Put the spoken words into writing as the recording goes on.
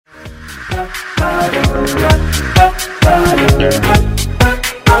Hey,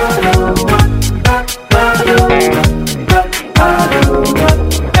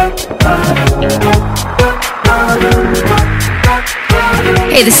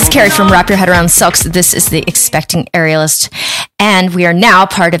 this is Carrie from Wrap Your Head Around Silks. This is the Expecting Aerialist, and we are now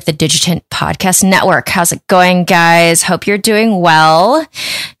part of the Digitant Podcast Network. How's it going, guys? Hope you're doing well.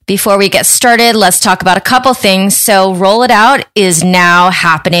 Before we get started, let's talk about a couple things. So Roll It Out is now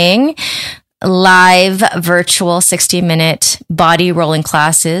happening. Live virtual 60-minute body rolling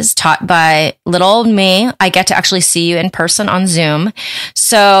classes taught by little old me. I get to actually see you in person on Zoom.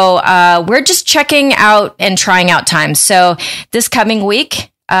 So we're just checking out and trying out times. So this coming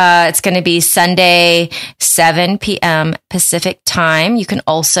week, it's going to be Sunday, 7 p.m. Pacific time. You can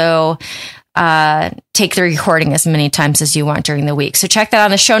also take the recording as many times as you want during the week. So check that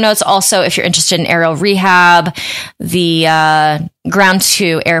on the show notes. Also, if you're interested in aerial rehab, the ground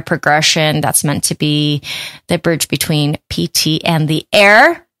to air progression, that's meant to be the bridge between PT and the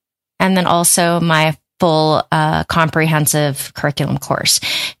air. And then also my full comprehensive curriculum course.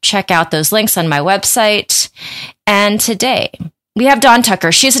 Check out those links on my website. And today we have Dawn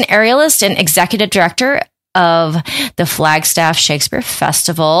Tucker. She's an aerialist and executive director of the Flagstaff Shakespeare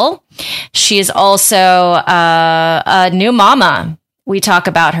Festival. She is also a new mama. We talk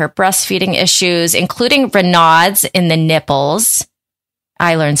about her breastfeeding issues, including Raynaud's in the nipples.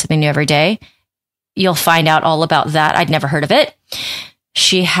 I learn something new every day. You'll find out all about that. I'd never heard of it.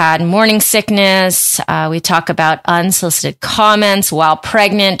 She had morning sickness. We talk about unsolicited comments while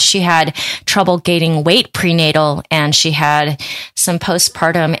pregnant. She had trouble gaining weight prenatal, and she had some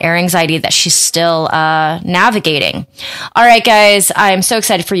postpartum air anxiety that she's still navigating. All right, guys, I'm so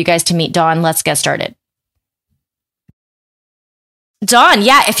excited for you guys to meet Dawn. Let's get started. Dawn,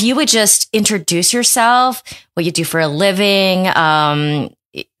 yeah, if you would just introduce yourself, what you do for a living,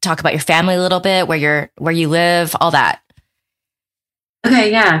 talk about your family a little bit, where you live, all that.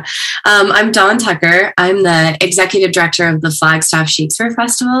 Okay, yeah. I'm Dawn Tucker. I'm the executive director of the Flagstaff Shakespeare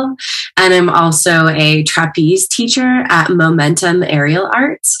Festival, and I'm also a trapeze teacher at Momentum Aerial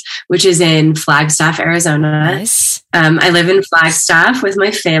Arts, which is in Flagstaff, Arizona. Nice. I live in Flagstaff with my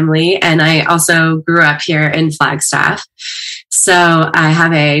family, and I also grew up here in Flagstaff. So I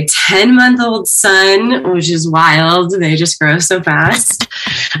have a 10-month-old son, which is wild. They just grow so fast.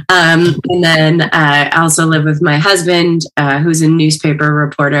 And then I also live with my husband, who's a newspaper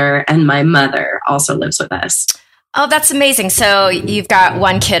reporter, and my mother also lives with us. Oh, that's amazing. So you've got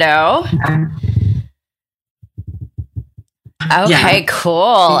one kiddo. Okay, yeah.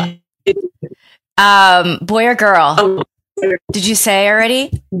 Cool. Boy or girl? Oh. Did you say already?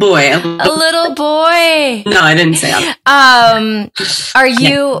 Boy. A little boy. No, I didn't say that.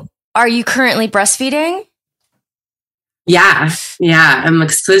 Are you currently breastfeeding? Yeah. I'm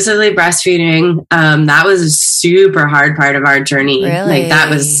exclusively breastfeeding. That was a super hard part of our journey. Really? Like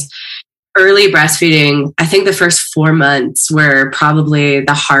that was early breastfeeding. I think the first 4 months were probably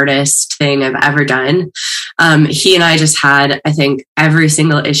the hardest thing I've ever done. He and I just had, I think, every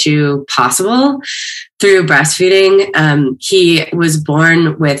single issue possible through breastfeeding. He was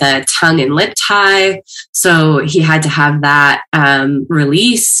born with a tongue and lip tie, so he had to have that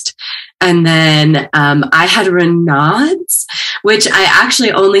released. And then I had Raynaud's, which I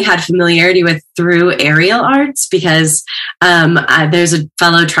actually only had familiarity with through aerial arts because there's a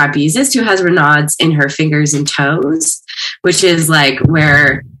fellow trapezist who has Raynaud's in her fingers and toes, which is like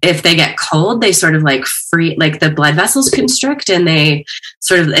where if they get cold, they sort of like like the blood vessels constrict and they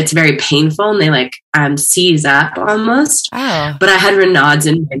sort of, it's very painful and they like seize up almost. Oh. But I had Raynaud's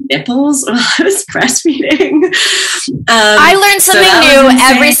in my nipples while I was breastfeeding. I learn something new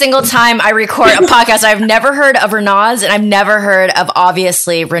every single time I record a podcast. I've never heard of Raynaud's and I've never heard of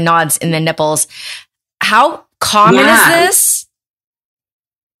obviously Raynaud's in the nipples. How common is this?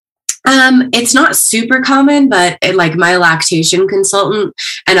 It's not super common, but like my lactation consultant,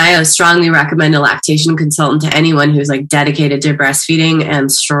 and I strongly recommend a lactation consultant to anyone who's like dedicated to breastfeeding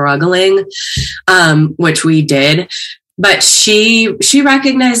and struggling, which we did. But she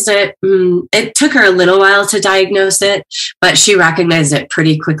recognized it. It took her a little while to diagnose it, but she recognized it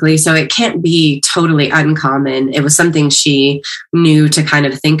pretty quickly. So it can't be totally uncommon. It was something she knew to kind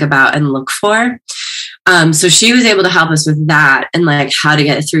of think about and look for. So she was able to help us with that and like how to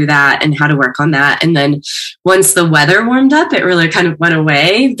get through that and how to work on that. And then once the weather warmed up, it really kind of went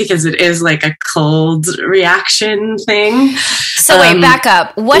away because it is like a cold reaction thing. So wait, back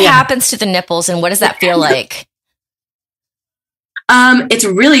up. What happens to the nipples and what does that feel like? It's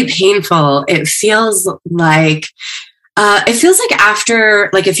really painful. It feels like after,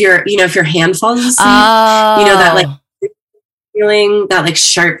 like if your hand falls asleep, that like feeling, that like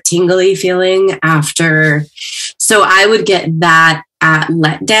sharp, tingly feeling after. So I would get that at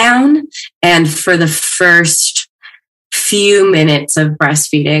letdown. And for the first few minutes of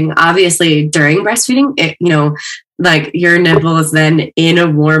breastfeeding, obviously during breastfeeding, like your nipple is then in a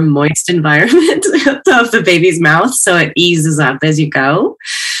warm, moist environment of the baby's mouth. So it eases up as you go.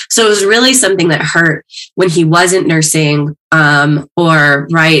 So it was really something that hurt when he wasn't nursing, or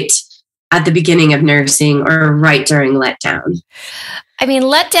right at the beginning of nursing, or right during letdown. I mean,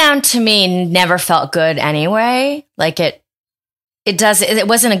 letdown to me never felt good anyway. Like it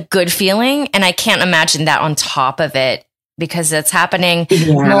wasn't a good feeling. And I can't imagine that on top of it, because it's happening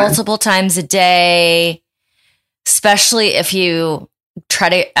multiple times a day, especially if you try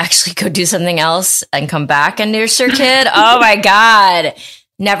to actually go do something else and come back and nurse your kid. Oh my God.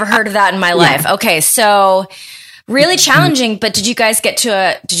 Never heard of that in my life. Okay. So really challenging, but did you guys get to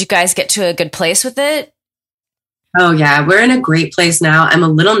a good place with it? Oh yeah, we're in a great place now. I'm a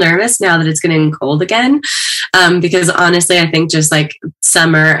little nervous now that it's getting cold again, because honestly, I think just like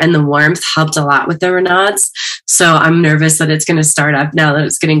summer and the warmth helped a lot with the Raynauds. So I'm nervous that it's going to start up now that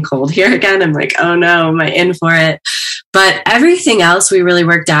it's getting cold here again. I'm like, oh no, am I in for it? But everything else we really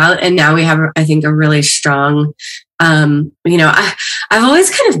worked out, and now we have, I think, a really strong. I've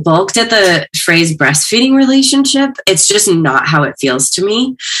always kind of balked at the phrase breastfeeding relationship. It's just not how it feels to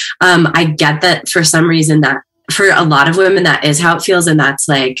me. I get that for some reason that for a lot of women, that is how it feels. And that's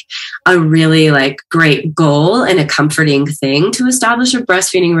like a really like great goal and a comforting thing to establish a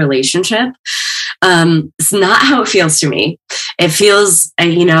breastfeeding relationship. It's not how it feels to me. It feels,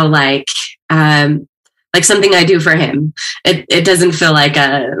 like something I do for him. It doesn't feel like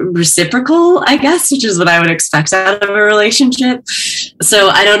a reciprocal, I guess, which is what I would expect out of a relationship. So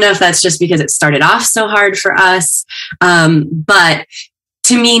I don't know if that's just because it started off so hard for us. But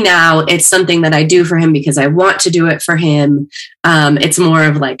to me now, it's something that I do for him because I want to do it for him. It's more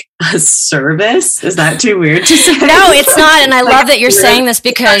of like a service. Is that too weird to say? No, it's not. And I love that you're saying this,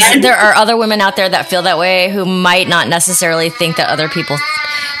 because there are other women out there that feel that way who might not necessarily think that other people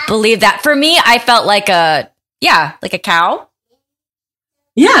believe that. For me, I felt like a cow.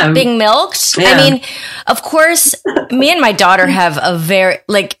 Yeah. Being milked. Yeah. I mean, of course, me and my daughter have a very,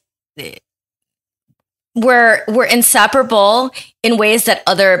 we're inseparable in ways that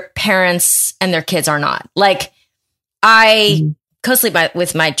other parents and their kids are not. Like, I co-sleep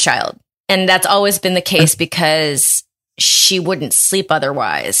with my child, and that's always been the case because she wouldn't sleep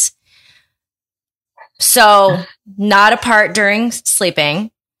otherwise. So, not apart during sleeping.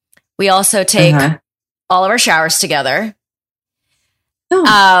 We also take all of our showers together.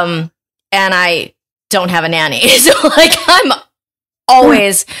 Oh. And I don't have a nanny. So, like, I'm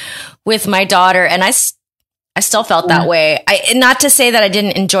always with my daughter, and I still felt that way. Not to say that I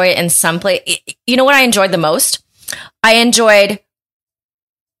didn't enjoy it in some place. You know what I enjoyed the most? I enjoyed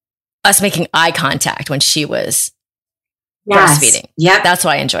us making eye contact when she was breastfeeding. Yeah, that's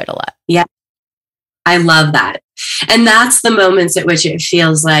what I enjoyed a lot. Yeah, I love that. And that's the moments at which it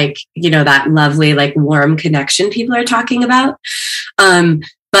feels like, that lovely, like warm connection people are talking about.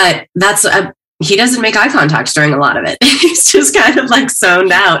 But that's he doesn't make eye contact during a lot of it. He's just kind of like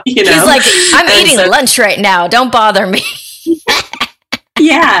zoned out, He's like, I'm eating lunch right now. Don't bother me.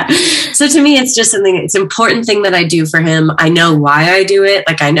 Yeah. So to me, it's just it's an important thing that I do for him. I know why I do it.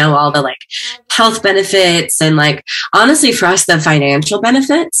 Like, I know all the like health benefits and like, honestly, for us, the financial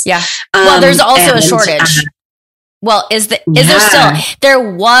benefits. Yeah. Well, there's also a shortage. Well, is there still,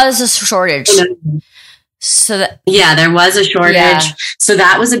 there was a shortage. So there was a shortage. Yeah. So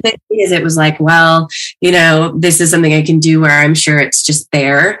that was a big thing, is it was like, well, this is something I can do where I'm sure it's just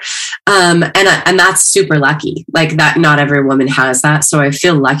there. And that's super lucky, like that. Not every woman has that. So I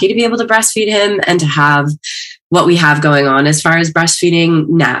feel lucky to be able to breastfeed him and to have what we have going on as far as breastfeeding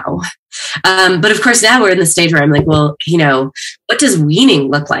now. But of course, now we're in the stage where I'm like, well, what does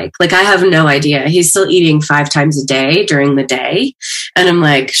weaning look like? Like, I have no idea. He's still eating 5 times a day during the day. And I'm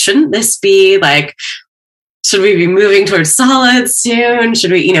like, shouldn't this be like, should we be moving towards solids soon?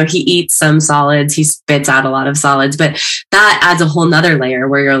 Should we, he eats some solids, he spits out a lot of solids, but that adds a whole nother layer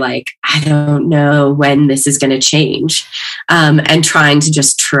where you're like, I don't know when this is going to change. And trying to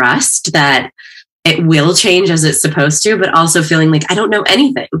just trust that it will change as it's supposed to, but also feeling like I don't know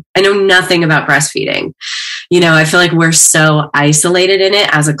anything. I know nothing about breastfeeding. I feel like we're so isolated in it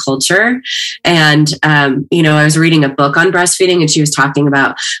as a culture. And, I was reading a book on breastfeeding, and she was talking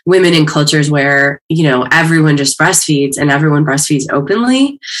about women in cultures where, everyone just breastfeeds and everyone breastfeeds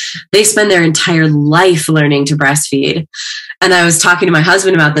openly. They spend their entire life learning to breastfeed. And I was talking to my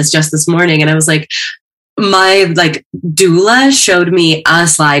husband about this just this morning, and I was like, my like doula showed me a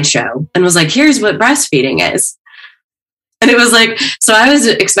slideshow and was like, here's what breastfeeding is. And it was like, so I was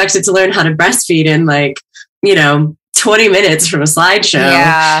expected to learn how to breastfeed in 20 minutes from a slideshow.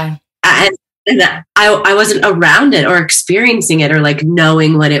 Yeah. And I wasn't around it or experiencing it or like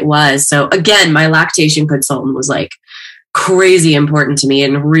knowing what it was. So again, my lactation consultant was like crazy important to me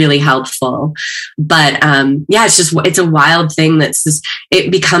and really helpful. But it's a wild thing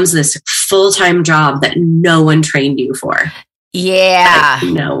it becomes this full-time job that no one trained you for. Yeah.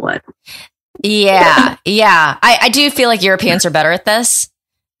 Like, no one. Yeah. Yeah. I do feel like Europeans are better at this.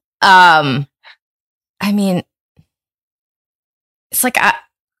 I mean, it's like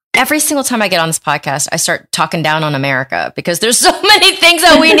every single time I get on this podcast, I start talking down on America because there's so many things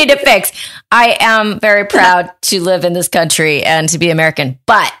that we need to fix. I am very proud to live in this country and to be American,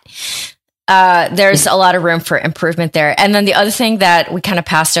 but there's a lot of room for improvement there. And then the other thing that we kind of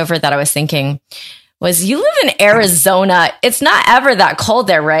passed over that I was thinking was you live in Arizona. It's not ever that cold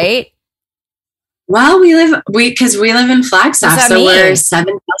there, right? Well, we live in Flagstaff, so we're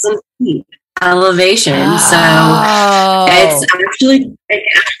 7,000 feet elevation. Oh. So it's actually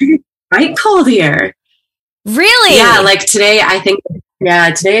quite cold here. Really? Yeah, like today,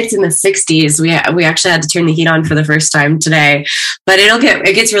 today it's in the 60s. We actually had to turn the heat on for the first time today, but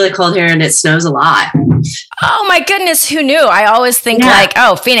it gets really cold here and it snows a lot. Oh my goodness, who knew? I always think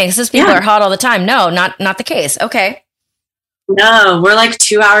Phoenix, these people are hot all the time. No, not the case. Okay. No, we're like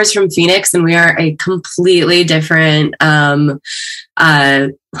 2 hours from Phoenix and we are a completely different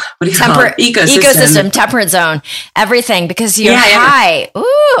ecosystem, temperate zone, everything, because you're high. Yeah.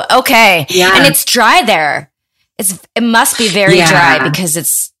 Ooh, okay. Yeah. And it's dry there. It must be very dry because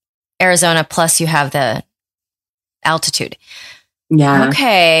it's Arizona, plus you have the altitude. Yeah.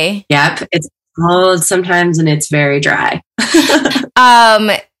 Okay. Yep. It's cold sometimes and it's very dry.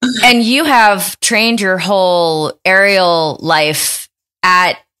 And you have trained your whole aerial life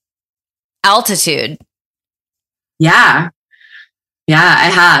at altitude. Yeah. Yeah, I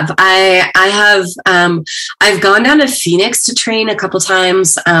have. I've gone down to Phoenix to train a couple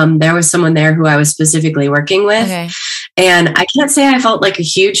times. There was someone there who I was specifically working with. Okay. And I can't say I felt like a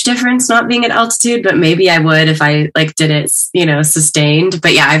huge difference not being at altitude, but maybe I would if I like did it, sustained.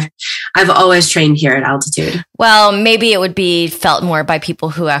 But yeah, I've always trained here at altitude. Well, maybe it would be felt more by people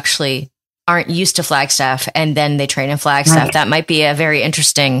who actually aren't used to Flagstaff and then they train in Flagstaff. Right. That might be a very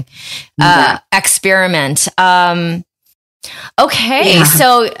interesting experiment. Okay. Yeah.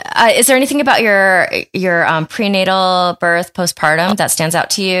 So, is there anything about your prenatal birth, postpartum that stands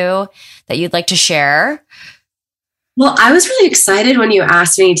out to you that you'd like to share? Well, I was really excited when you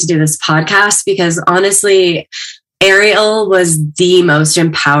asked me to do this podcast because honestly, aerial was the most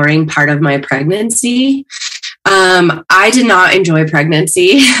empowering part of my pregnancy. I did not enjoy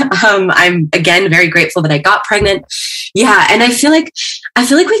pregnancy. I'm again very grateful that I got pregnant. Yeah, and I feel like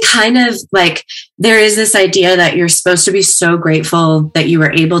we kind of like there is this idea that you're supposed to be so grateful that you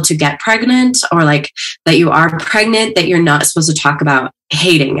were able to get pregnant or like that you are pregnant, that you're not supposed to talk about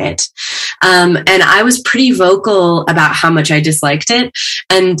hating it. And I was pretty vocal about how much I disliked it.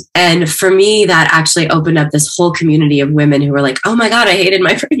 And for me, that actually opened up this whole community of women who were like, oh my God, I hated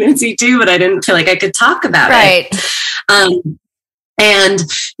my pregnancy too, but I didn't feel like I could talk about it. And,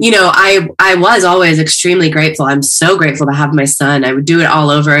 I was always extremely grateful. I'm so grateful to have my son. I would do it all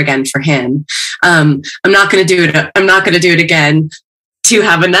over again for him. I'm not going to do it again to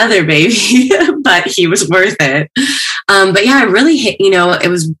have another baby, but he was worth it. But yeah, I really it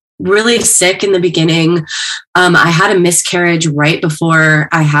was really sick in the beginning. I had a miscarriage right before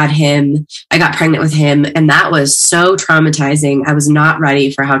I had him. I got pregnant with him, and that was so traumatizing. I was not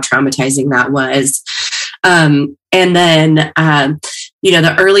ready for how traumatizing that was. And then,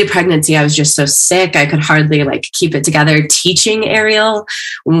 the early pregnancy, I was just so sick. I could hardly keep it together teaching aerial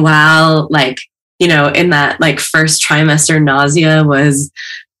while in that first trimester nausea was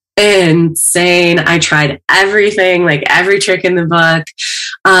insane. I tried everything, every trick in the book.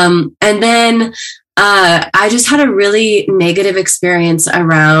 And then, I just had a really negative experience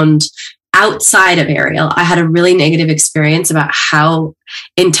around outside of aerial. I had a really negative experience about how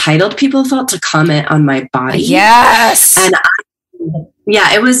entitled people felt to comment on my body. Yes. And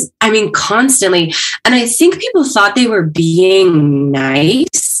it was, constantly. And I think people thought they were being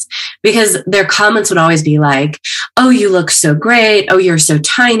nice because their comments would always be like, oh, you look so great. Oh, you're so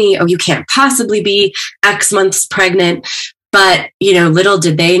tiny. Oh, you can't possibly be X months pregnant. But, little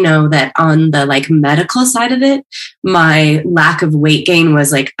did they know that on the medical side of it, my lack of weight gain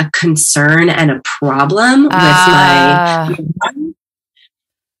was a concern and a problem with my.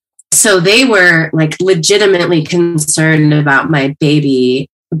 So they were legitimately concerned about my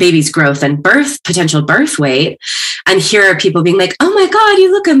baby's growth and potential birth weight. And here are people being like, oh my God,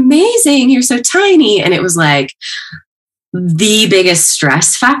 you look amazing. You're so tiny. And it was the biggest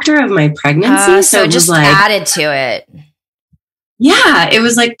stress factor of my pregnancy. So it just like, added to it. Yeah, it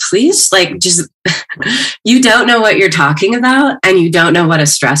was like, please, like, just, you don't know what you're talking about, and you don't know what a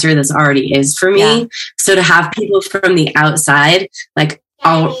stressor this already is for me. Yeah. So to have people from the outside, like,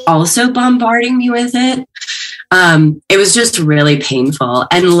 also bombarding me with it, it was just really painful.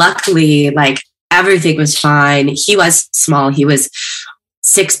 And luckily, like, everything was fine. He was small. He was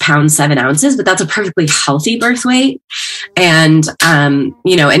 6 pounds, 7 ounces, but that's a perfectly healthy birth weight. And,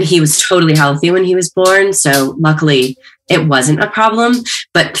 you know, and he was totally healthy when he was born. So luckily it wasn't a problem.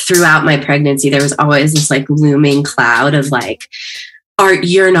 But throughout my pregnancy, there was always this like looming cloud of like,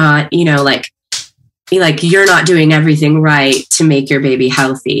 you're not, you know, like you're not doing everything right to make your baby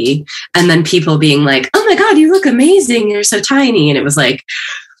healthy. And then people being like, oh my God, you look amazing. You're so tiny. And it was like,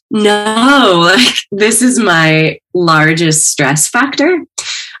 no, like this is my largest stress factor.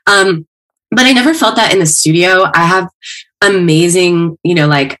 But I never felt that in the studio. I have amazing, you know,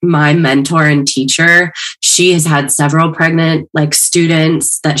 like my mentor and teacher. She has had several pregnant like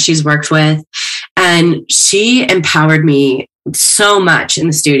students that she's worked with, and she empowered me so much in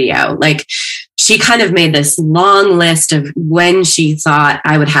the studio. Like she kind of made this long list of when she thought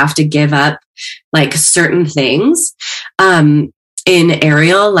I would have to give up like certain things. In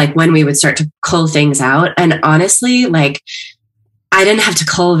aerial, like when we would start to cull things out. And honestly, like I didn't have to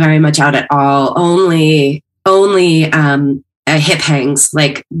cull very much out at all. Only hip hangs,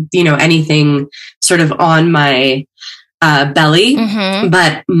 like, you know, anything sort of on my belly,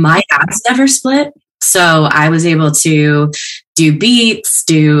 but my abs never split. So I was able to do beats,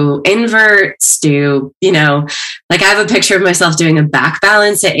 do inverts, do, you know, like I have a picture of myself doing a back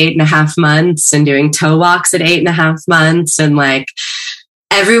balance at 8.5 months and doing toe walks at 8.5 months. And like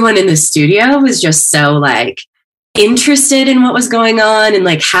everyone in the studio was just so like interested in what was going on and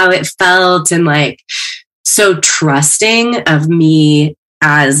like how it felt, and like so trusting of me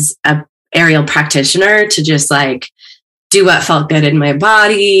as a aerial practitioner to just like do what felt good in my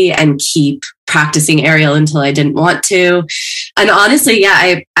body and keep practicing aerial until I didn't want to. And honestly,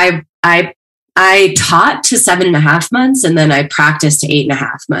 yeah, I taught to 7.5 months, and then I practiced to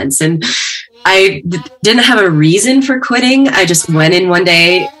 8.5 months. And I didn't have a reason for quitting. I just went in one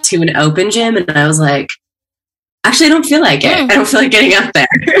day to an open gym and I was like, actually, I don't feel like it. I don't feel like getting up there.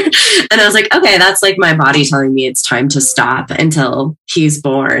 And I was like, okay, that's like my body telling me it's time to stop until he's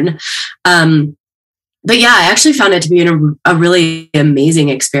born. But yeah, I actually found it to be a really amazing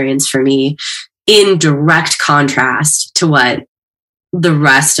experience for me, in direct contrast to what the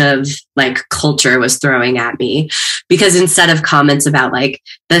rest of like culture was throwing at me. Because instead of comments about like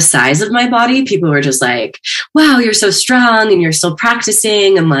the size of my body, people were just like, wow, you're so strong and you're still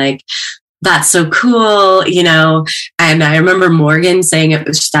practicing. And like, that's so cool, you know. And I remember Morgan saying it,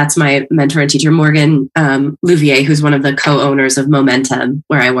 that's my mentor and teacher, Morgan Louvier, who's one of the co-owners of Momentum,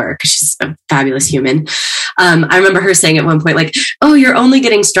 where I work. She's a fabulous human. I remember her saying at one point, like, oh, you're only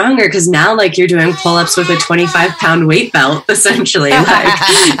getting stronger because now like you're doing pull-ups with a 25-pound weight belt, essentially.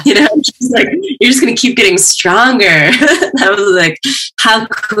 Like, you know, she's like, you're just going to keep getting stronger. I was like, how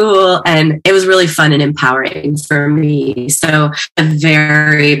cool. And it was really fun and empowering for me. So a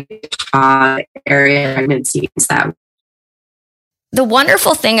very area pregnancies that. The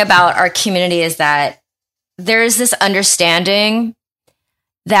wonderful thing about our community is that there is this understanding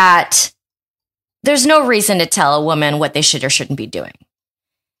that there's no reason to tell a woman what they should or shouldn't be doing.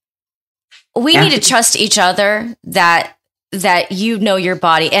 We need to trust each other that you know your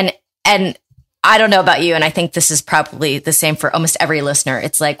body. And I don't know about you, and I think this is probably the same for almost every listener.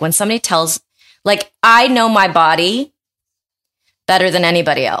 It's like when somebody tells, like, I know my body better than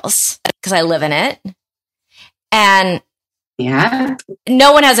anybody else because I live in it. And yeah,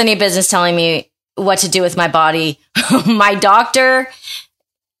 no one has any business telling me what to do with my body. My doctor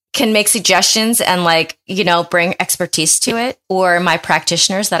can make suggestions and like, you know, bring expertise to it, or my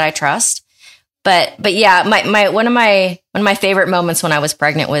practitioners that I trust. But yeah, one of my favorite moments when I was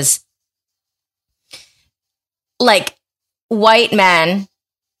pregnant was like white men.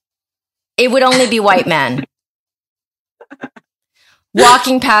 It would only be white men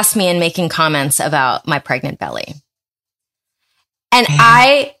walking past me and making comments about my pregnant belly. And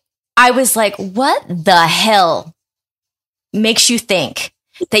I was like, what the hell makes you think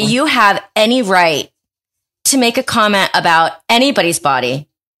that you have any right to make a comment about anybody's body,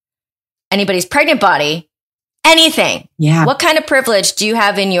 anybody's pregnant body, anything? Yeah. What kind of privilege do you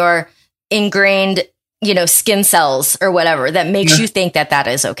have in your ingrained, you know, skin cells or whatever that makes you think that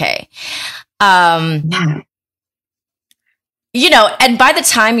is okay? You know, and by the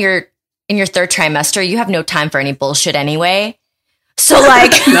time you're in your third trimester, you have no time for any bullshit anyway. So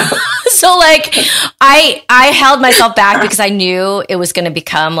like, I held myself back because I knew it was going to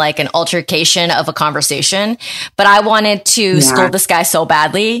become like an altercation of a conversation, but I wanted to scold this guy so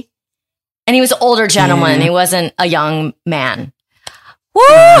badly. And he was an older gentleman. He wasn't a young man. Woo!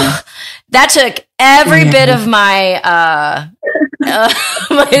 That took every bit of my,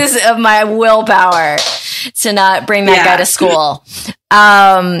 of my willpower to not bring that guy to school.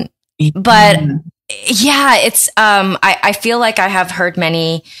 But yeah, it's, I feel like I have heard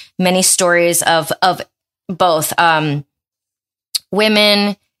many stories of both,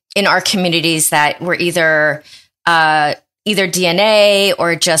 women in our communities that were either DNA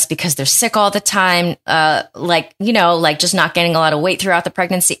or just because they're sick all the time, like just not gaining a lot of weight throughout the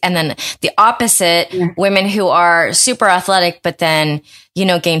pregnancy. And then the opposite, women who are super athletic, but then,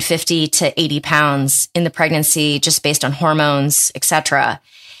 gain 50 to 80 pounds in the pregnancy just based on hormones, etc.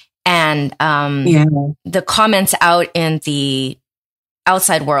 And the comments out in the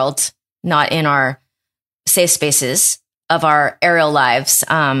outside world, not in our safe spaces of our aerial lives,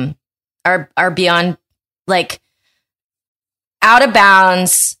 are beyond like out of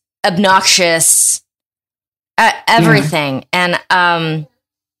bounds, obnoxious, everything. And I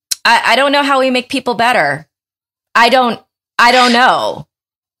don't know how we make people better. I don't know.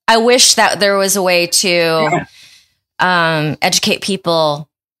 I wish that there was a way to educate people,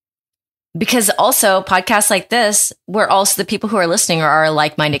 because also podcasts like this, where also the people who are listening are a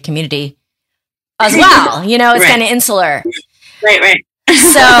like-minded community as well. It's kind of insular. Right.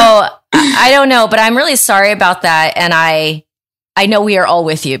 So I don't know, but I'm really sorry about that. And I know we are all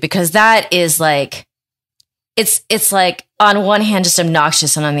with you, because that is like, it's like on one hand, just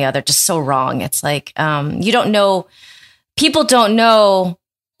obnoxious, and on the other, just so wrong. It's like, people don't know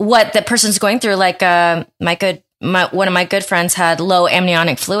what the person's going through. Like, one of my good friends had low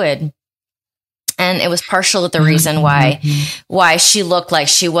amniotic fluid, and it was partial the reason why she looked like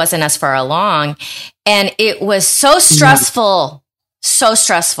she wasn't as far along. And it was so stressful.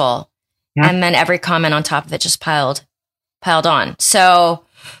 Yeah. And then every comment on top of it just piled on. So,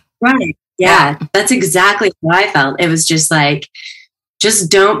 right. Yeah, that's exactly how I felt. It was just like,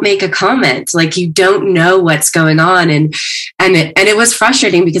 just don't make a comment. Like, you don't know what's going on. And it was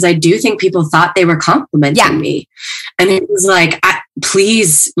frustrating, because I do think people thought they were complimenting me. And it was like,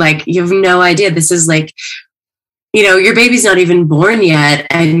 please, like, you have no idea. This is like, your baby's not even born yet,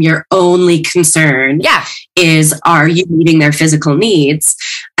 and your only concern is, are you meeting their physical needs?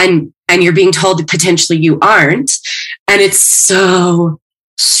 And you're being told that potentially you aren't. And it's so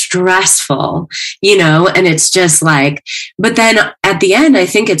stressful, and it's just like, but then at the end, I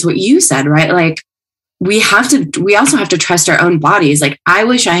think it's what you said, right? Like, we also have to trust our own bodies. Like, I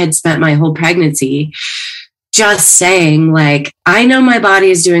wish I had spent my whole pregnancy just saying, like, I know my body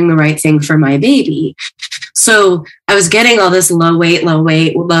is doing the right thing for my baby. So I was getting all this low weight,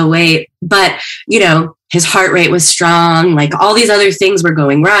 but his heart rate was strong, like all these other things were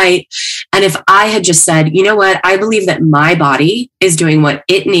going right. And if I had just said, you know what, I believe that my body is doing what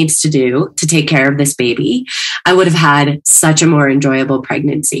it needs to do to take care of this baby, I would have had such a more enjoyable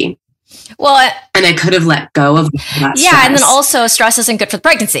pregnancy. Well, and I could have let go of that stress. And then also stress isn't good for the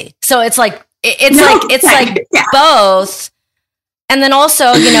pregnancy. So it's like, both. And then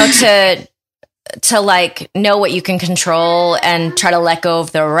also, to like know what you can control and try to let go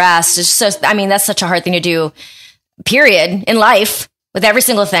of the rest. It's so, that's such a hard thing to do, period, in life, with every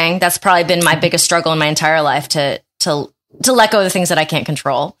single thing. That's probably been my biggest struggle in my entire life, to let go of the things that I can't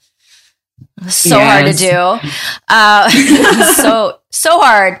control. So hard to do. So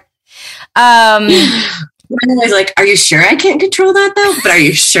hard. I'm always like, are you sure I can't control that though? But are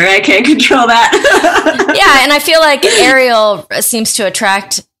you sure I can't control that? Yeah. And I feel like Ariel seems to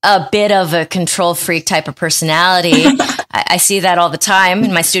attract a bit of a control freak type of personality. I see that all the time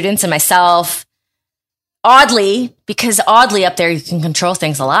in my students and myself. Oddly, because up there, you can control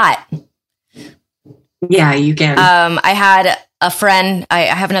things a lot. Yeah, you can. I had a friend, I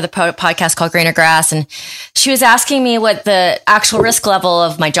have another podcast called Greener Grass, and she was asking me what the actual risk level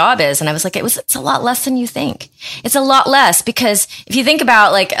of my job is. And I was like, it's a lot less than you think. It's a lot less, because if you think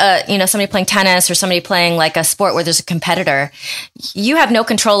about like, somebody playing tennis or somebody playing like a sport where there's a competitor, you have no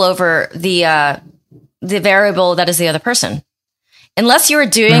control over the variable that is the other person. Unless you are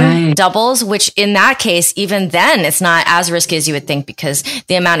doing doubles, which in that case, even then, it's not as risky as you would think, because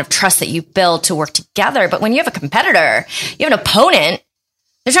the amount of trust that you build to work together. But when you have a competitor, you have an opponent,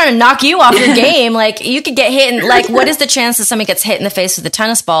 they're trying to knock you off your game. Like, you could get hit. And like, what is the chance that somebody gets hit in the face with a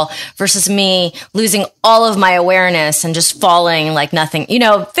tennis ball versus me losing all of my awareness and just falling like nothing?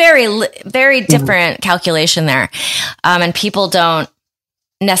 Very, very different calculation there. And people don't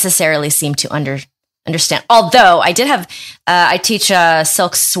necessarily seem to understand. Although I did have, I teach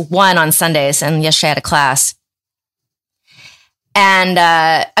Silks 1 on Sundays, and yesterday I had a class. And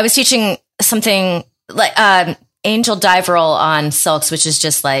I was teaching something like angel dive roll on Silks, which is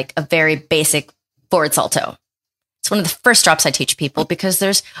just like a very basic forward salto. It's one of the first drops I teach people because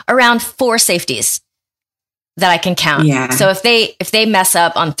there's around 4 safeties that I can count. Yeah. So if they mess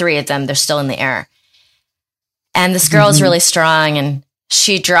up on 3 of them, they're still in the air. And this girl is really strong, and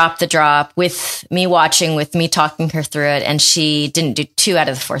she dropped the drop with me watching, with me talking her through it, and she didn't do 2 out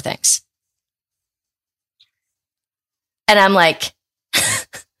of the 4 things. And I'm like,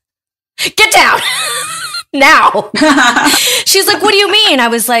 get down now. She's like, what do you mean? I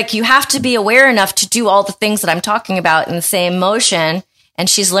was like, you have to be aware enough to do all the things that I'm talking about in the same motion. And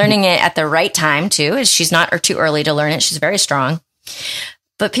she's learning it at the right time too. She's not too early to learn it. She's very strong.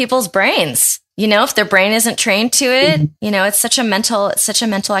 But people's brains, if their brain isn't trained to it, it's such a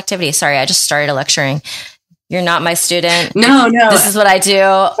mental activity. Sorry, I just started lecturing. You're not my student. No. This is what I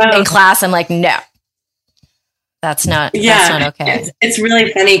do in class. I'm like, no. That's not okay. It's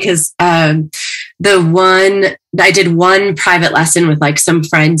really funny because I did one private lesson with like some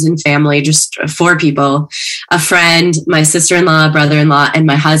friends and family, just 4 people, a friend, my sister-in-law, brother-in-law, and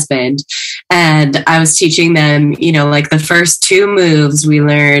my husband. And I was teaching them, like the first 2 moves we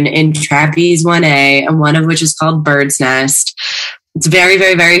learn in Trapeze 1A, and one of which is called Bird's Nest. It's very,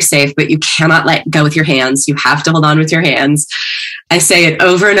 very, very safe, but you cannot let go with your hands. You have to hold on with your hands. I say it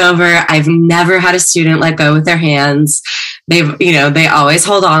over and over. I've never had a student let go with their hands. They always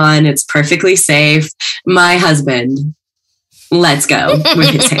hold on. It's perfectly safe. My husband lets go with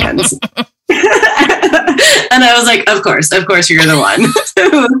his hands. And I was like, of course, you're the one.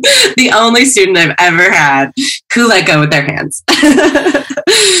 The only student I've ever had who let go with their hands.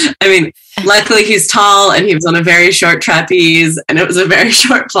 I mean, luckily he's tall and he was on a very short trapeze and it was a very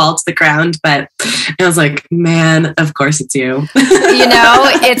short fall to the ground. But I was like, man, of course it's you.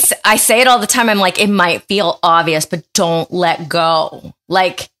 I say it all the time. I'm like, it might feel obvious, but don't let go.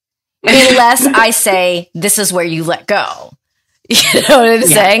 Like, unless I say, this is where you let go. You know what I'm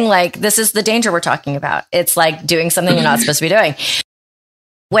saying? Like, this is the danger we're talking about. It's like doing something you're not supposed to be doing.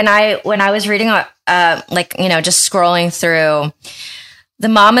 When I was reading, just scrolling through the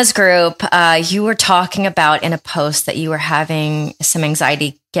mamas group, you were talking about in a post that you were having some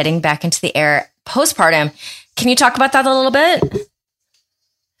anxiety getting back into the air postpartum. Can you talk about that a little bit?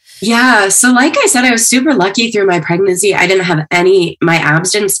 Yeah. So like I said, I was super lucky through my pregnancy. I didn't have my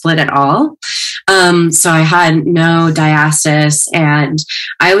abs didn't split at all. So I had no diastasis and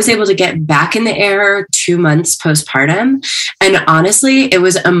I was able to get back in the air 2 months postpartum. And honestly, it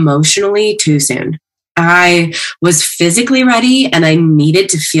was emotionally too soon. I was physically ready and I needed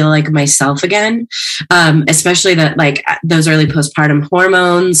to feel like myself again. Especially that like those early postpartum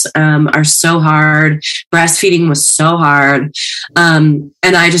hormones, are so hard. Breastfeeding was so hard. And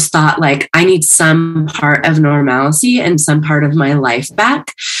I just thought like, I need some part of normalcy and some part of my life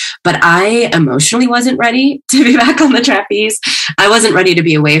back. But I emotionally wasn't ready to be back on the trapeze. I wasn't ready to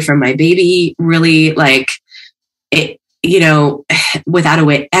be away from my baby really like it, without a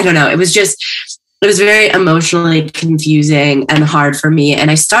way. I don't know. It was very emotionally confusing and hard for me. And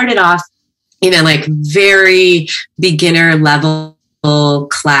I started off in a like very beginner level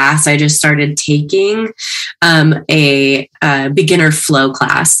class. I just started taking a beginner flow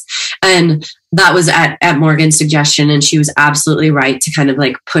class. And that was at Morgan's suggestion. And she was absolutely right to kind of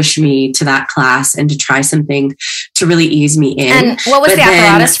like push me to that class and to try something to really ease me in. And what was the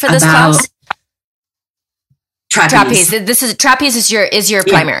apparatus for this class? Trapeze. Trapeze is your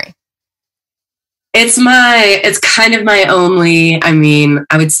primary. It's kind of my only,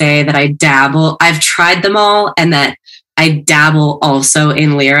 I would say that I dabble. I've tried them all and that I dabble also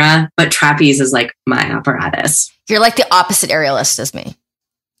in Lyra, but trapeze is like my apparatus. You're like the opposite aerialist as me.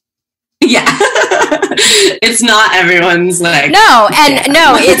 Yeah. It's not everyone's like. No, and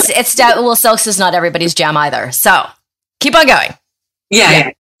no, it's Silks is not everybody's jam either. So keep on going.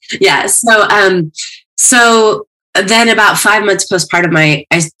 Yeah. So then about 5 months postpartum,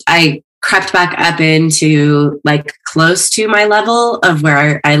 I crept back up into like close to my level of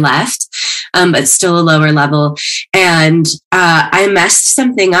where I left, but still a lower level. And I messed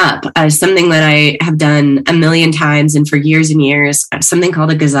something up, something that I have done a million times and for years and years, something called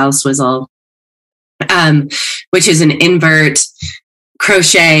a gazelle swizzle, which is an invert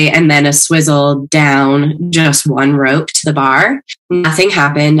crochet and then a swizzle down just one rope to the bar. Nothing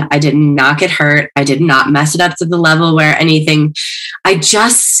happened. I did not get hurt. I did not mess it up to the level where I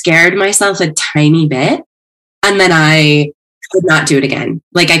just scared myself a tiny bit. And then I could not do it again.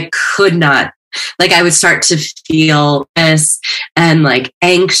 Like I could not Like I would start to feel this and like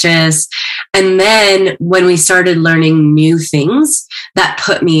anxious. And then when we started learning new things that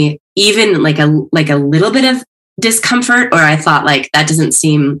put me even like a little bit of discomfort, or I thought like that doesn't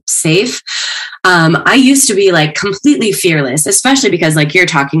seem safe. I used to be like completely fearless, especially because like you're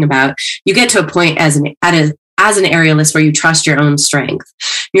talking about, you get to a point as an aerialist where you trust your own strength.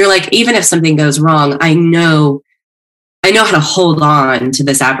 You're like, even if something goes wrong, I know how to hold on to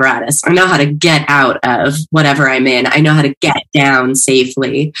this apparatus. I know how to get out of whatever I'm in. I know how to get down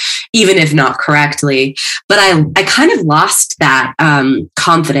safely, even if not correctly. But I kind of lost that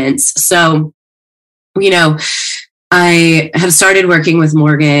confidence. So, you know, I have started working with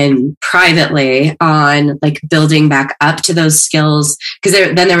Morgan privately on like building back up to those skills.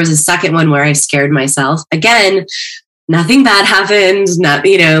 Because then there was a second one where I scared myself. Again, nothing bad happened. Not,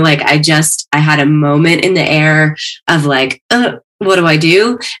 you know, like I had a moment in the air of like, what do I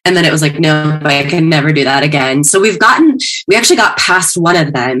do? And then it was like, no, I can never do that again. So we actually got past one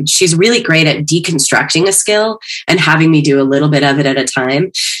of them. She's really great at deconstructing a skill and having me do a little bit of it at a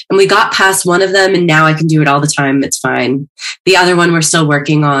time. And we got past one of them and now I can do it all the time. It's fine. The other one we're still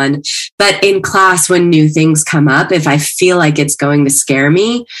working on. But in class, when new things come up, if I feel like it's going to scare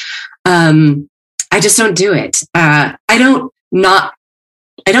me, I just don't do it. I don't not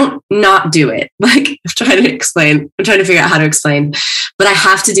do it. Like I'm trying to figure out how to explain, but I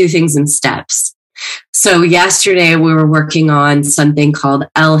have to do things in steps. So yesterday we were working on something called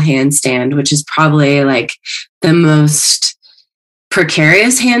L handstand, which is probably like the most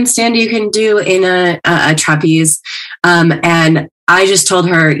precarious handstand you can do in a trapeze. And I just told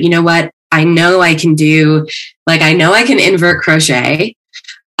her, you know what? I know I can invert crochet.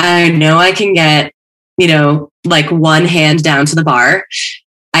 I know I can get, you know, like one hand down to the bar.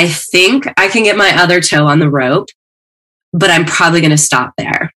 I think I can get my other toe on the rope, but I'm probably going to stop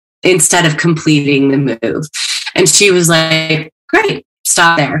there instead of completing the move. And she was like, great,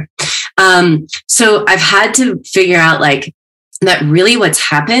 stop there. So I've had to figure out like that really what's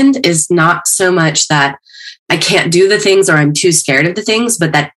happened is not so much that I can't do the things or I'm too scared of the things,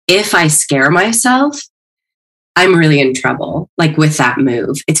 but that if I scare myself, I'm really in trouble. Like with that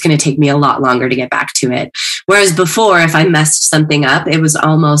move, it's going to take me a lot longer to get back to it. Whereas before, if I messed something up, it was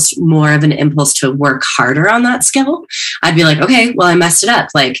almost more of an impulse to work harder on that skill. I'd be like, okay, well, I messed it up.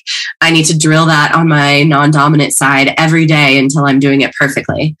 Like I need to drill that on my non-dominant side every day until I'm doing it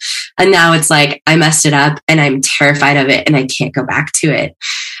perfectly. And now it's like, I messed it up and I'm terrified of it and I can't go back to it.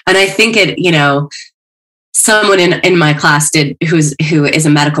 And I think it, you know, someone in my class who is a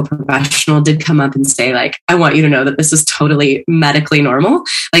medical professional did come up and say like, I want you to know that this is totally medically normal.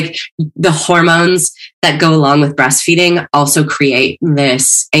 Like the hormones that go along with breastfeeding also create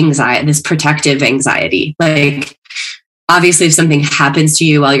this anxiety, this protective anxiety. Like obviously if something happens to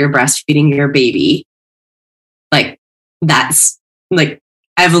you while you're breastfeeding your baby, like that's like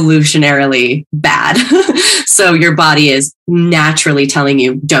evolutionarily bad. So your body is naturally telling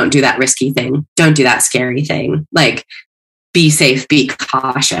you, don't do that risky thing. Don't do that scary thing. Like be safe, be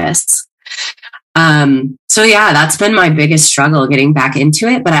cautious. So yeah, that's been my biggest struggle getting back into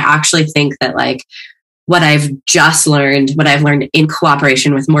it. But I actually think that like what I've learned in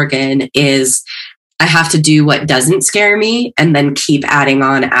cooperation with Morgan is I have to do what doesn't scare me and then keep adding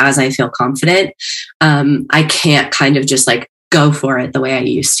on as I feel confident. I can't kind of just like go for it the way I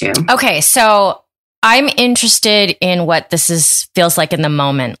used to. Okay, so I'm interested in what this feels like in the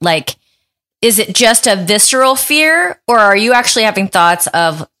moment. Like, is it just a visceral fear, or are you actually having thoughts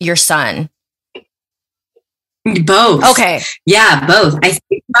of your son? Both. Okay. Yeah, both. I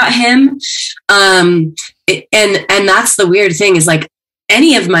think about him. And that's the weird thing is like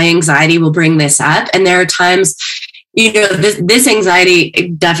any of my anxiety will bring this up. And there are times, you know, this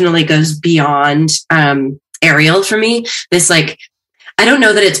anxiety definitely goes beyond aerial for me. This like, I don't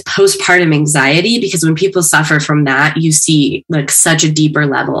know that it's postpartum anxiety because when people suffer from that, you see like such a deeper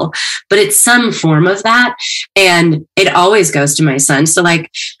level, but it's some form of that. And it always goes to my son. So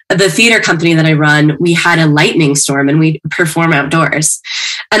like the theater company that I run, we had a lightning storm and we perform outdoors.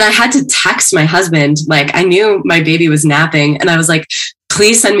 And I had to text my husband. Like I knew my baby was napping and I was like,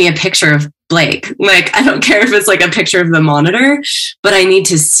 please send me a picture of Blake. Like, I don't care if it's like a picture of the monitor, but I need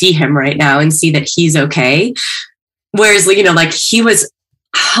to see him right now and see that he's okay. Whereas, you know, like he was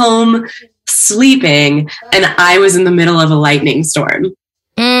home sleeping and I was in the middle of a lightning storm.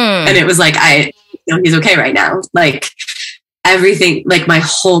 And it was like, you know, he's okay right now. Like everything, like my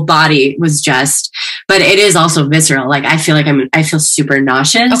whole body was just, but it is also visceral. Like I feel like I feel super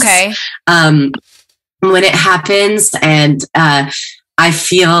nauseous. Okay. When it happens and, I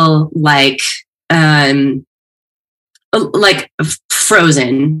feel like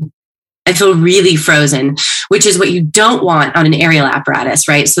frozen. I feel really frozen, which is what you don't want on an aerial apparatus,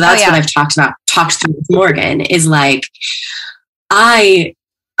 right? So that's what I've talked through with Morgan is like, I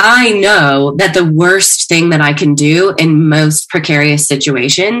know that the worst thing that I can do in most precarious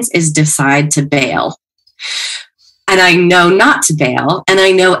situations is decide to bail. And I know not to bail. And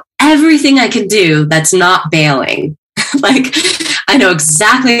I know everything I can do that's not bailing. Like, I know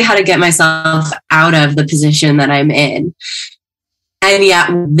exactly how to get myself out of the position that I'm in. And yet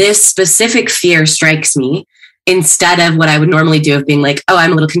this specific fear strikes me instead of what I would normally do of being like, oh,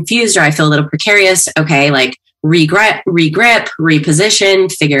 I'm a little confused or I feel a little precarious. Okay, like regrip,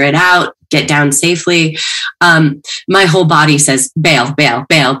 reposition, figure it out, get down safely. My whole body says, bail, bail,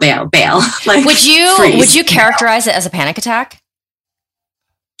 bail, bail, bail. Like, would you characterize it as a panic attack?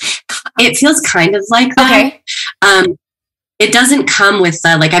 It feels kind of like that. Okay. It doesn't come with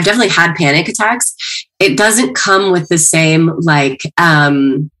like, I've definitely had panic attacks. It doesn't come with the same like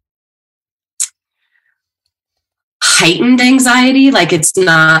heightened anxiety. Like it's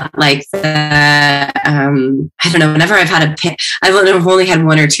not like the I don't know. Whenever I've had I've only had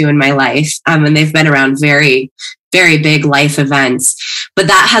one or two in my life, and they've been around very, very big life events. But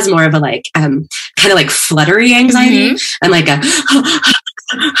that has more of a like kind of like fluttery anxiety and like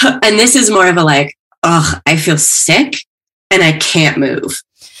and this is more of a like, oh, I feel sick and I can't move.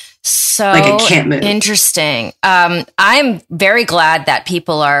 So like I can't move. Interesting. I'm very glad that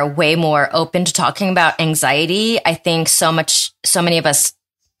people are way more open to talking about anxiety. I think so many of us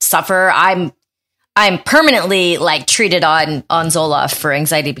suffer. I'm permanently like treated on Zoloft for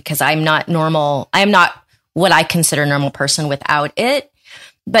anxiety because I'm not normal. I'm not what I consider a normal person without it.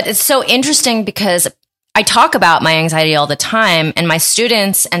 But it's so interesting because I talk about my anxiety all the time, and my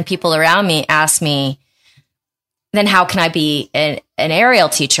students and people around me ask me, then how can I be an aerial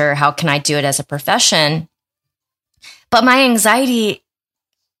teacher? How can I do it as a profession? But my anxiety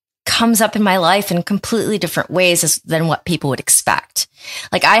comes up in my life in completely different ways than what people would expect.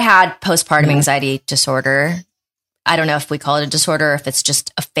 Like I had postpartum anxiety disorder. I don't know if we call it a disorder or if it's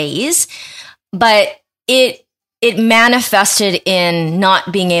just a phase, but it manifested in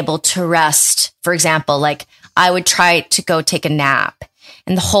not being able to rest. For example, like I would try to go take a nap,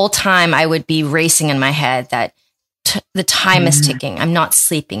 and the whole time I would be racing in my head that the time is ticking. I'm not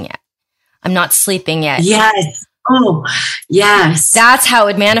sleeping yet. Yes. Oh, yes. That's how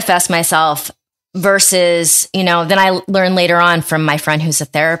it manifests myself versus, then I learned later on from my friend who's a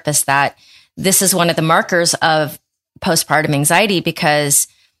therapist that this is one of the markers of postpartum anxiety, because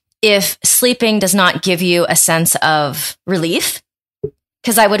if sleeping does not give you a sense of relief,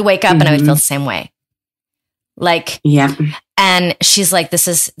 because I would wake up and I would feel the same way. Like, and she's like, this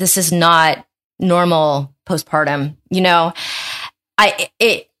is not normal postpartum,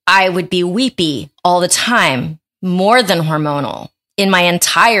 I would be weepy all the time, more than hormonal in my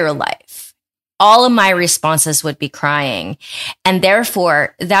entire life. All of my responses would be crying. And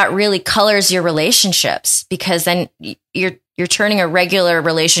therefore that really colors your relationships, because then you're turning a regular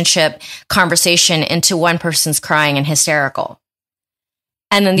relationship conversation into one person's crying and hysterical.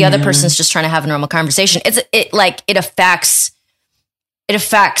 And then the other person's just trying to have a normal conversation. It affects,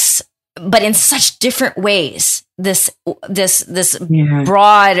 but in such different ways, this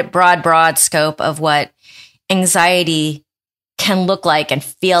broad scope of what anxiety can look like and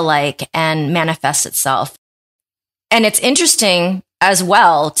feel like and manifest itself. And it's interesting as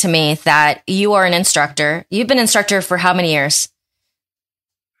well to me that you are an instructor. You've been an instructor for how many years?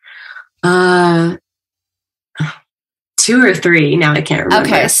 2 or 3. Now I can't remember.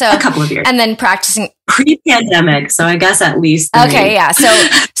 Okay, so a couple of years. And then practicing pre-pandemic. So I guess at least 3. Okay, yeah.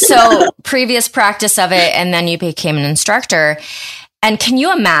 So previous practice of it, and then you became an instructor. And can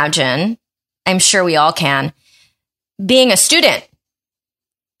you imagine, I'm sure we all can, being a student,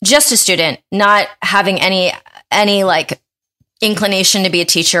 just a student, not having any like inclination to be a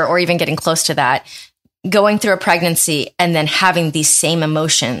teacher or even getting close to that, going through a pregnancy and then having these same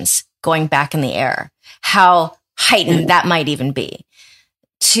emotions going back in the air, how heightened that might even be,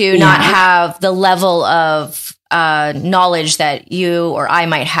 to not have the level of knowledge that you or I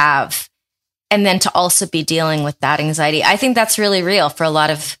might have, and then to also be dealing with that anxiety. I think that's really real for a lot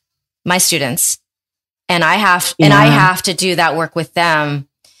of my students, and I have to do that work with them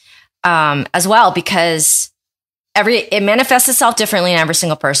as well, because it manifests itself differently in every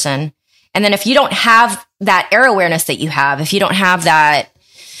single person. And then if you don't have that air awareness that you have, if you don't have that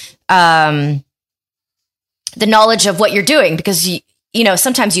the knowledge of what you're doing, because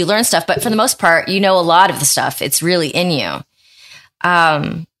sometimes you learn stuff, but for the most part, a lot of the stuff, it's really in you.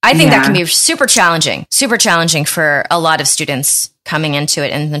 I think that can be super challenging for a lot of students coming into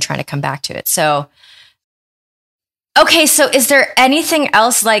it and then trying to come back to it. So, okay. So is there anything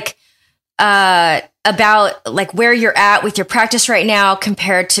else, like about like where you're at with your practice right now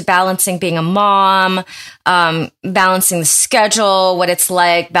compared to balancing being a mom, balancing the schedule, what it's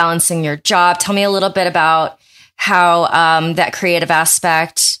like balancing your job. Tell me a little bit about how that creative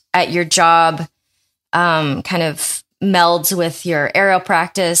aspect at your job kind of melds with your aerial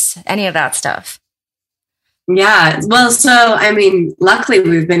practice, any of that stuff. Yeah. Well, so, I mean, luckily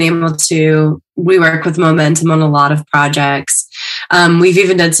we've been able to, we work with Momentum on a lot of projects. We've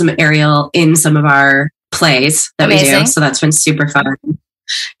even done some aerial in some of our plays that Amazing. we do. So that's been super fun.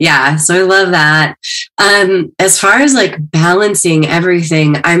 Yeah. So I love that. As far as like balancing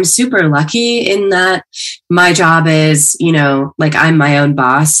everything, I'm super lucky in that my job is, you know, like I'm my own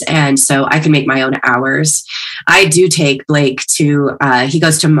boss. And so I can make my own hours. I do take Blake to, he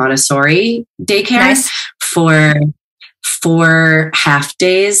goes to Montessori daycare. Nice. For 4 half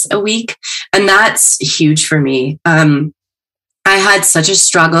days a week. And that's huge for me. I had such a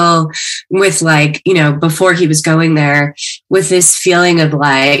struggle with like, you know, before he was going there with this feeling of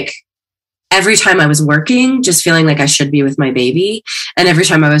like, every time I was working, just feeling like I should be with my baby. And every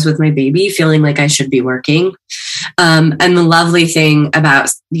time I was with my baby, feeling like I should be working. And the lovely thing about,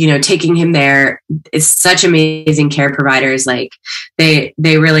 you know, taking him there is such amazing care providers. Like they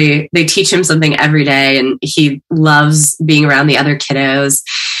teach him something every day and he loves being around the other kiddos.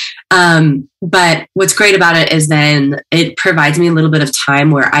 But what's great about it is then it provides me a little bit of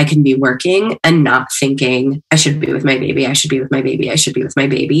time where I can be working and not thinking I should be with my baby. I should be with my baby. I should be with my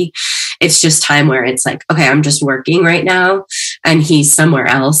baby. It's just time where it's like, okay, I'm just working right now and he's somewhere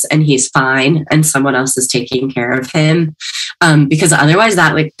else and he's fine. And someone else is taking care of him. Because otherwise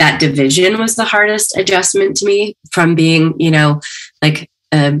that division was the hardest adjustment to me from being, you know, like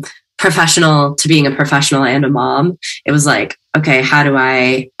a professional to being a professional and a mom. It was like, okay, how do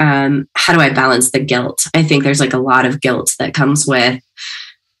I balance the guilt? I think there's like a lot of guilt that comes with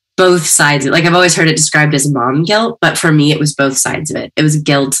both sides. Like I've always heard it described as mom guilt, but for me, it was both sides of it. It was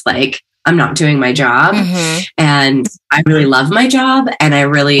guilt, like I'm not doing my job and I really love my job. And I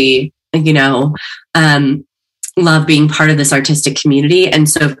really, you know, love being part of this artistic community. And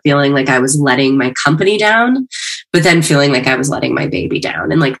so feeling like I was letting my company down, but then feeling like I was letting my baby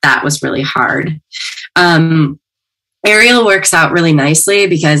down. And like, that was really hard. Aerial works out really nicely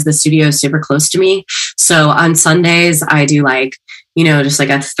because the studio is super close to me. So on Sundays, I do like, you know, just like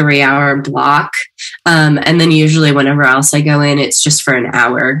a 3-hour block. And then usually whenever else I go in, it's just for an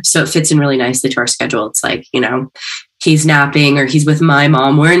hour. So it fits in really nicely to our schedule. It's like, you know, he's napping or he's with my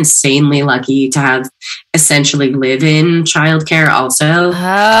mom. We're insanely lucky to have essentially live-in childcare also.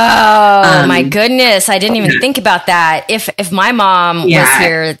 Oh my goodness. I didn't even think about that. If my mom was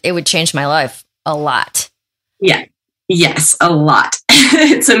here, it would change my life a lot. Yeah. Yes, a lot.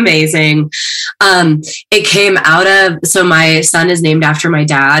 It's amazing. It came out of, so my son is named after my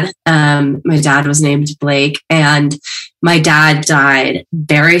dad. My dad was named Blake and my dad died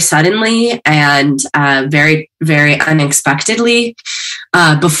very suddenly and very, very unexpectedly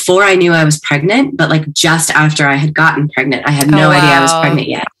before I knew I was pregnant, but like just after I had gotten pregnant. I had no idea I was pregnant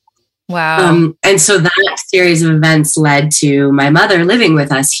yet. Wow. And so that series of events led to my mother living with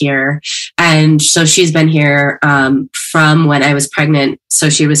us here. And so she's been here from when I was pregnant. So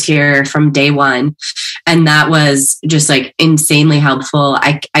she was here from day one. And that was just like insanely helpful.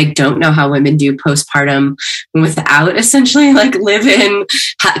 I don't know how women do postpartum without essentially like live in,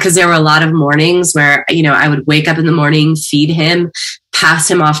 because there were a lot of mornings where, you know, I would wake up in the morning, feed him, pass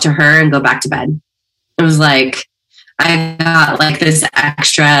him off to her and go back to bed. It was like, I got like this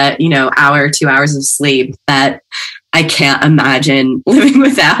extra, you know, hour, 2 hours of sleep that I can't imagine living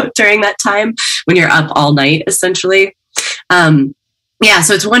without during that time when you're up all night, essentially. Yeah,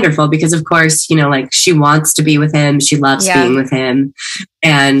 so it's wonderful because, of course, you know, like she wants to be with him. She loves being with him.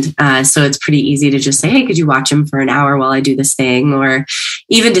 And so it's pretty easy to just say, hey, could you watch him for an hour while I do this thing? Or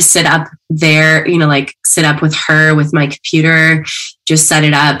even to sit up there, you know, like sit up with her with my computer, just set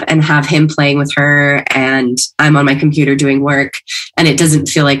it up and have him playing with her. And I'm on my computer doing work. And it doesn't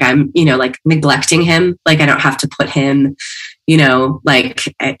feel like I'm, you know, like neglecting him. Like I don't have to put him, you know, like,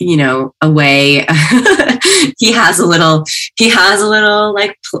 you know, away. He has a little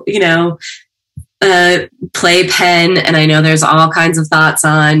like, you know, play pen. And I know there's all kinds of thoughts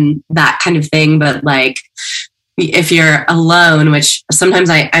on that kind of thing, but like, if you're alone, which sometimes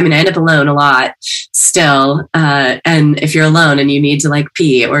I end up alone a lot still. And if you're alone and you need to like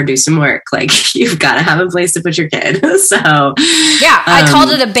pee or do some work, like you've got to have a place to put your kid. So yeah, I called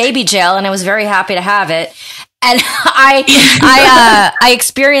it a baby jail and I was very happy to have it. And I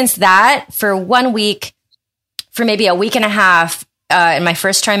experienced that for 1 week, for maybe a week and a half in my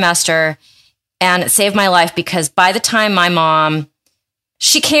first trimester. And it saved my life because by the time my mom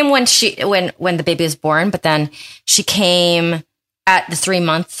she came when the baby was born, but then she came at the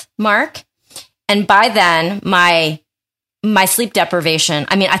 3-month mark. And by then my sleep deprivation,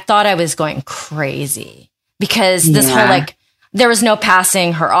 I mean, I thought I was going crazy because this whole, like, there was no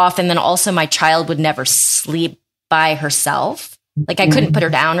passing her off. And then also my child would never sleep by herself. Like I couldn't put her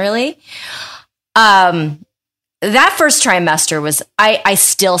down really. That first trimester was, I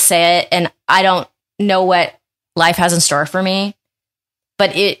still say it, and I don't know what life has in store for me,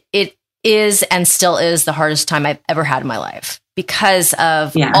 but it is and still is the hardest time I've ever had in my life because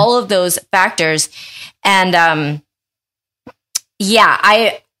of all of those factors. And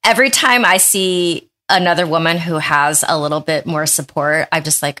every time I see another woman who has a little bit more support, I'm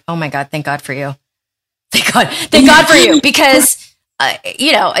just like, oh my God, thank God for you. Thank God for you. Because,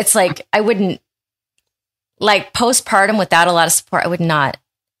 it's like, I wouldn't, like, postpartum without a lot of support, I would not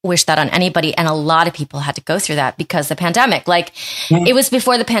wish that on anybody. And a lot of people had to go through that because the pandemic, like it was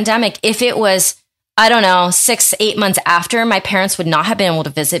before the pandemic. If it was, I don't know, 6-8 months after, my parents would not have been able to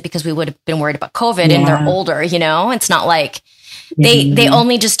visit because we would have been worried about COVID and they're older, it's not like they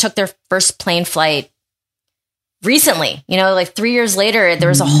only just took their first plane flight recently, like 3 years later, there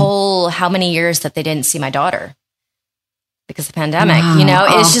was a whole, how many years that they didn't see my daughter because of the pandemic,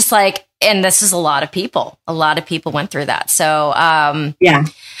 it's just like, and this is a lot of people went through that. So, Dawn,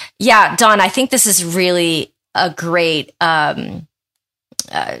 I think this is really a great,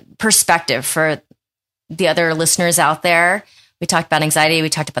 perspective for the other listeners out there. We talked about anxiety. We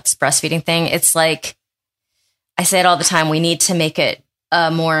talked about this breastfeeding thing. It's like, I say it all the time. We need to make it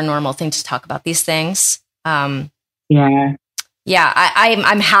a more normal thing to talk about these things. I'm happy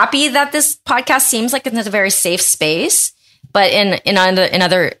that this podcast seems like it's a very safe space, but in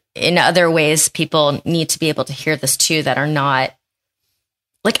other ways, people need to be able to hear this too, that are not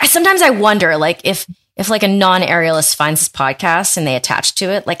like, sometimes I wonder, like, if like a non-aerialist finds this podcast and they attach to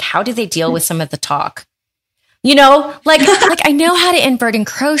it, like, how do they deal with some of the talk? Like I know how to invert and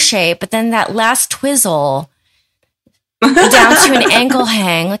crochet, but then that last twizzle down to an ankle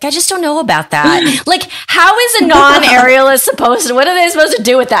hang, like, I just don't know about that. Like, how is a non-aerialist what are they supposed to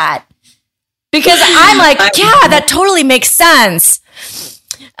do with that? Because I'm like, that totally makes sense.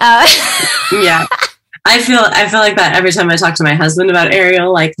 I feel like that every time I talk to my husband about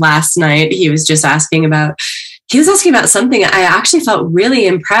aerial. Like last night, he was asking about something. I actually felt really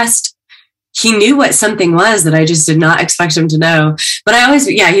impressed. He knew what something was that I just did not expect him to know. But I always,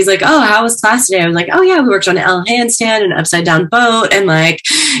 he's like, oh, how was class today? I was like, oh yeah, we worked on an L handstand and upside down boat. And like,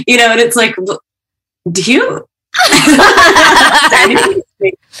 and it's like, do you?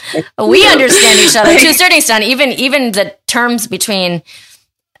 We understand each other to a certain extent. Even the terms between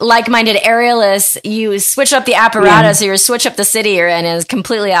like-minded aerialists, you switch up the apparatus or you switch up the city you're in, is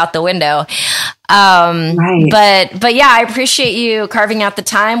completely out the window. Right. But I appreciate you carving out the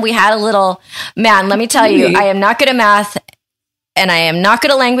time. We had a little, man, let me tell you, I am not good at math and I am not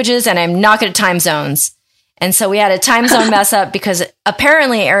good at languages and I'm not good at time zones. And so we had a time zone mess up because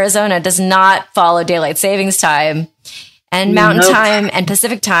apparently Arizona does not follow daylight savings time, and mountain time and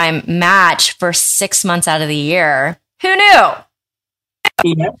Pacific time match for 6 months out of the year. Who knew?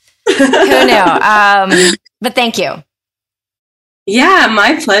 Yeah. Who knew? But thank you. Yeah,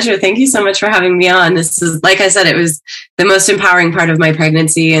 my pleasure. Thank you so much for having me on. This is, like I said, it was the most empowering part of my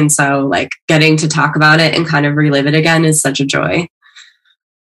pregnancy. And so like getting to talk about it and kind of relive it again is such a joy.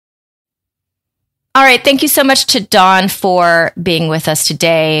 All right. Thank you so much to Dawn for being with us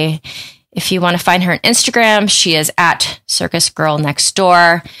today. If you want to find her on Instagram, she is at Circus Girl Next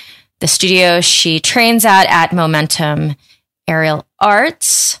Door. The studio she trains at Momentum Aerial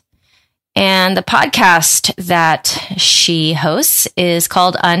Arts. And the podcast that she hosts is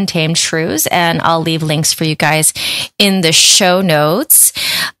called Untamed Shrews, and I'll leave links for you guys in the show notes.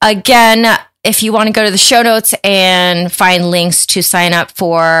 Again, if you want to go to the show notes and find links to sign up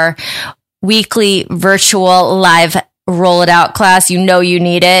for weekly virtual live Roll It Out class, you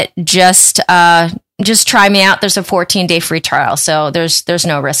need it. Just try me out. There's a 14-day free trial, so there's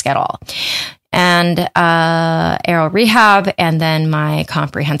no risk at all. And aerial rehab, and then my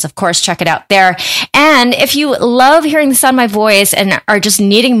comprehensive course. Check it out there. And if you love hearing the sound of my voice and are just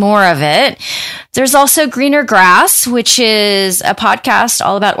needing more of it, there's also Greener Grass, which is a podcast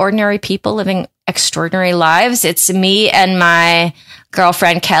all about ordinary people living extraordinary lives. It's me and my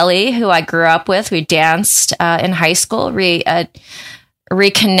girlfriend Kelly, who I grew up with. We danced in high school,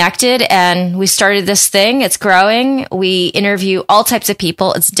 reconnected, and we started this thing. It's growing. We interview all types of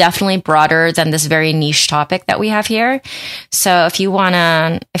people. It's definitely broader than this very niche topic that we have here. So if you want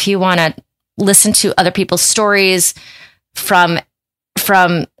to listen to other people's stories from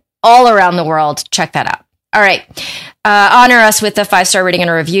all around the world, check that out. All right. Honor us with a 5-star rating and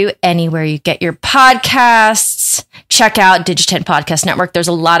a review anywhere you get your podcasts. Check out Digitent Podcast Network. There's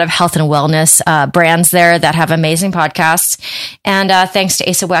a lot of health and wellness brands there that have amazing podcasts. And thanks to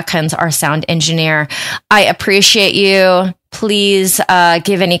Asa Watkins, our sound engineer. I appreciate you. Please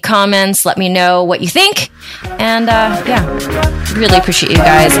give any comments. Let me know what you think. And really appreciate you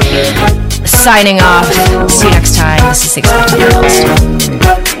guys. Signing off. See you next time. This is The Expecting Aerialist.